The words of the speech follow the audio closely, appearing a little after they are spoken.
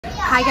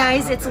Hi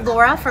guys, it's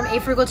Laura from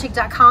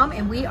afrugalchick.com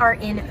and we are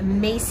in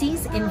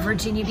Macy's in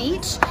Virginia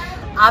Beach.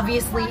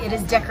 Obviously it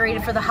is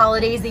decorated for the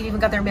holidays. They've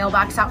even got their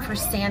mailbox out for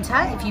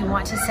Santa if you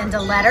want to send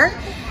a letter.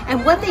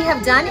 And what they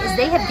have done is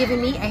they have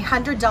given me a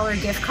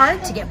 $100 gift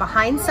card to get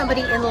behind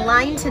somebody in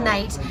line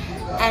tonight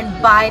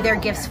and buy their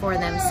gifts for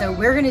them. So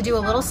we're gonna do a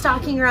little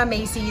stalking around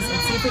Macy's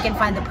and see if we can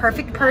find the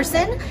perfect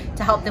person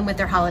to help them with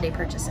their holiday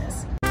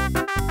purchases.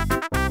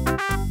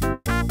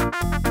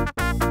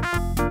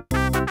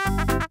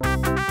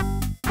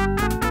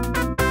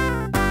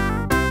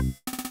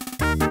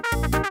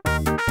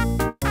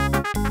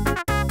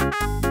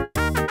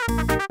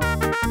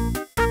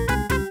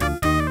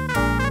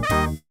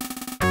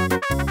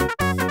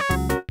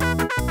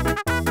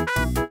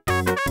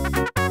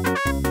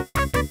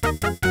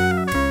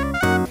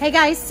 Hey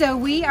guys, so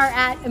we are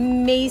at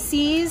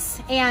Macy's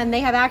and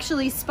they have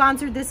actually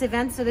sponsored this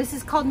event. So this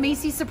is called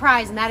Macy's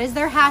Surprise and that is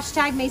their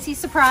hashtag, Macy's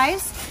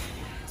Surprise.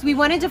 So we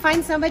wanted to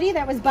find somebody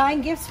that was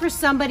buying gifts for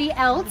somebody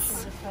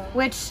else,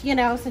 which, you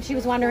know, since she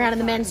was wandering around in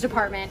the men's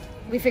department,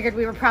 we figured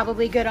we were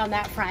probably good on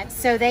that front.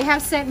 So they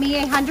have sent me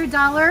a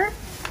 $100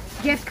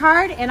 gift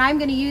card and I'm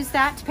gonna use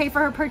that to pay for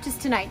her purchase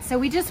tonight. So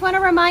we just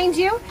wanna remind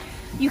you,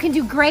 you can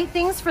do great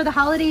things for the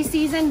holiday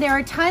season. There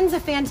are tons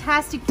of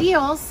fantastic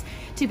deals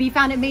to be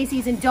found at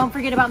Macy's, and don't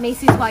forget about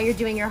Macy's while you're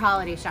doing your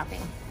holiday shopping.